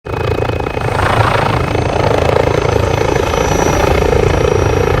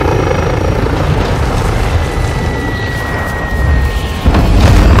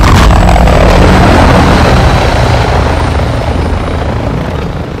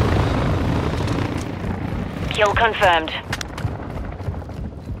Kill confirmed.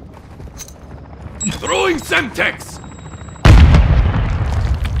 Throwing Semtex!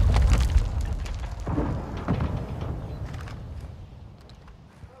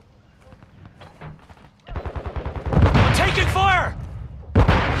 Taking fire!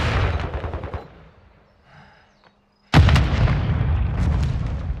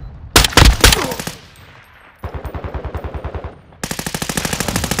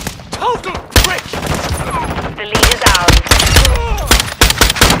 Total trick! The lead is ours.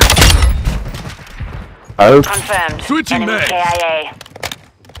 Oh, Confirmed. Switching Enemy mags. KIA.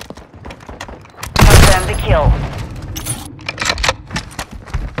 Confirm the kill.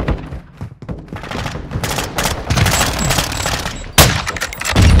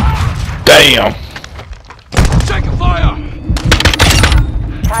 damn. Taking fire!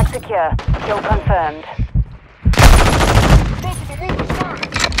 Tag secure. Kill confirmed.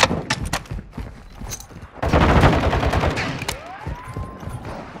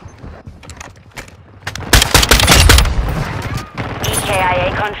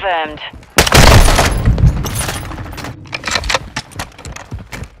 EKIA confirmed.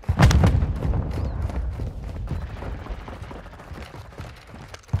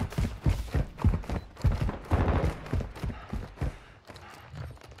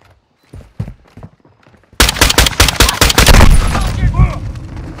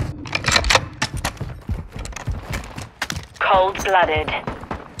 Cold-blooded.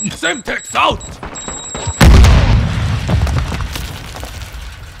 Semtex out!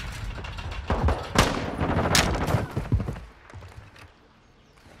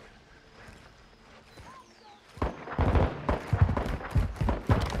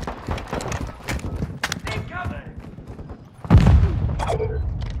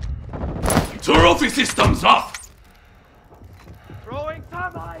 Trophy systems off! Throwing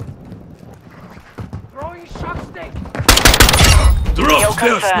thermite! Throwing shock stick! Drop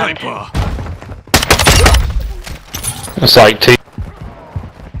their confirmed. sniper! It's like T.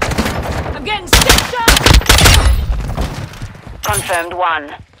 I'm getting stitched up! Confirmed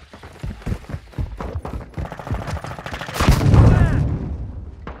 1.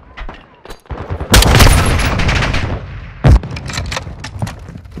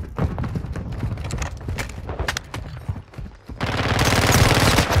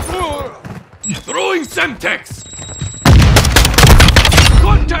 Throwing Semtex!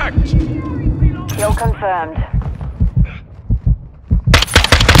 Contact! Kill confirmed.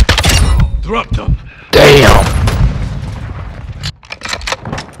 Drop them! Damn.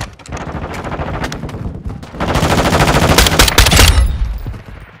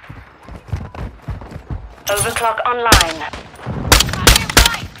 Overclock online.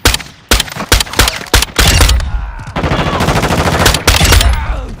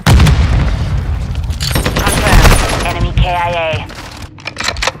 Confirmed. Enemy KIA.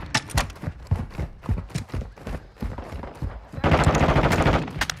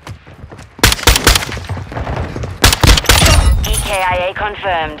 EKIA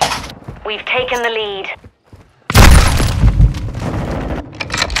confirmed. We've taken the lead.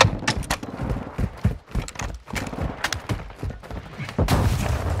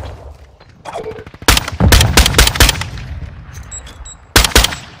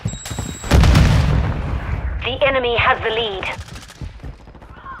 The enemy has the lead.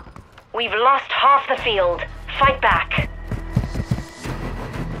 We've lost half the field. Fight back.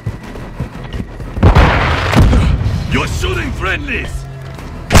 You're shooting friendlies!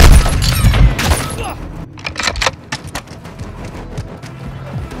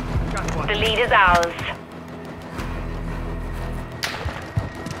 The lead is ours.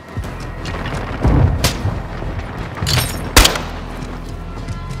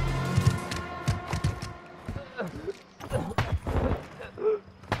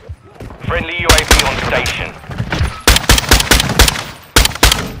 Friendly UAV on station.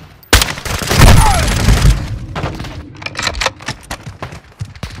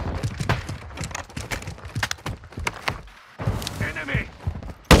 Enemy!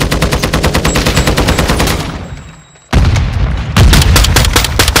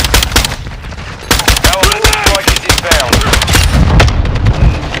 Our strike is inbound.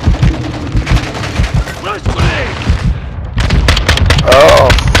 Rush grenade! Oh,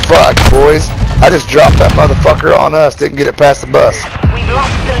 fuck, boys. I just dropped that motherfucker on us. Didn't get it past the bus. We've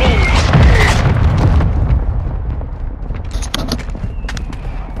lost the lead.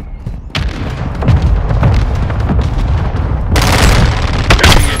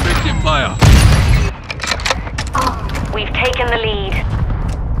 Taking effective fire! We've taken the lead.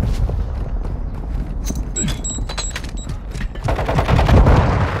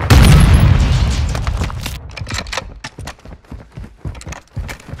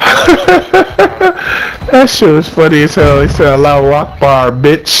 That shit was funny as hell. He said, "Allahu Akbar,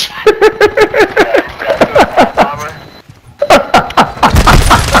 bitch."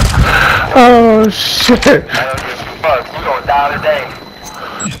 Oh shit! I don't give a fuck. You gonna die today.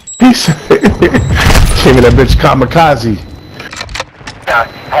 He said, "Came in that bitch kamikaze." Now,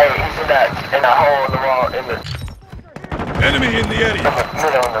 hey, he's in that hole in the wall in the Enemy in the area.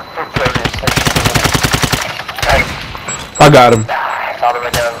 middle of the fruit produce section. Hey, I got him. all the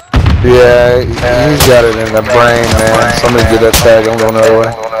way down. Yeah, he's got it in the brain, man. Somebody get that tag. I'm going the other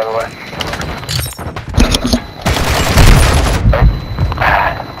way.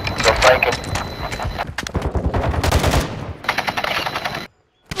 Go flank him.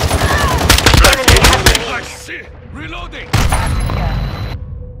 Enemy has the lead. I see. Reloading.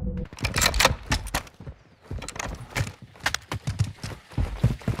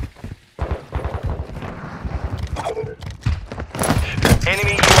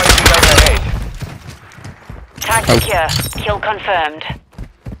 Enemy UAV overhead. Tag secure. Kill confirmed.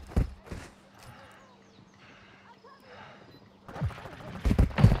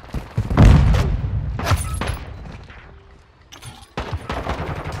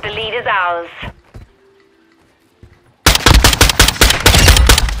 The lead is ours.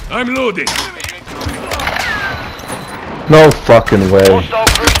 I'm loading. No fucking way. Hostile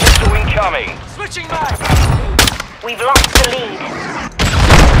cruise missile incoming. We've lost the lead.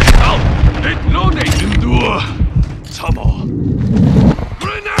 Out. It loading. Endure. Some more.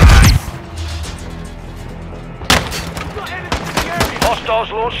 Grenade.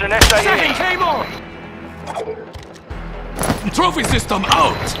 Hostiles launched an SAE. Trophy system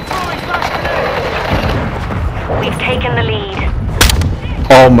out. We've taken the lead.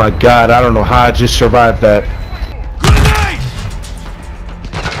 Oh my god, I don't know how I just survived that. Grenade.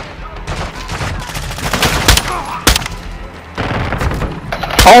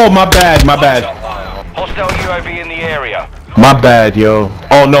 Oh my bad, my bad. Hostile UAV in the area. My bad, yo.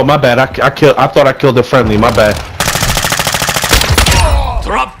 Oh no, my bad. I thought I killed the friendly, my bad.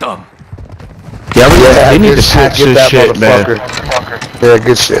 Drop them. Yeah, they need good to shit. patch Get this that shit, man. motherfucker. Yeah,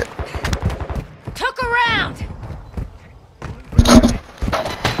 good shit. Took a round.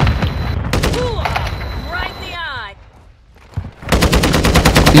 Ooh, right in the eye.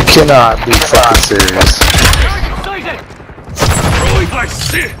 You cannot be fucking serious. Throwing. I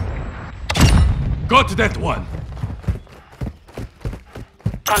see. Got that one.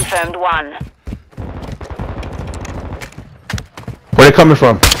 Confirmed one. Where they coming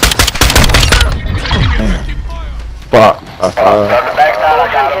from? Fuck. On the backside, I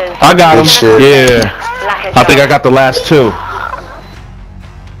got him. Hunters. I got him. Good shit. Yeah. Lack of I think I gun. got the last two.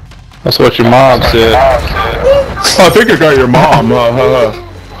 That's what your mom said. Oh, I think I got your mom. Look,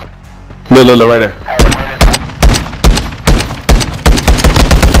 right there.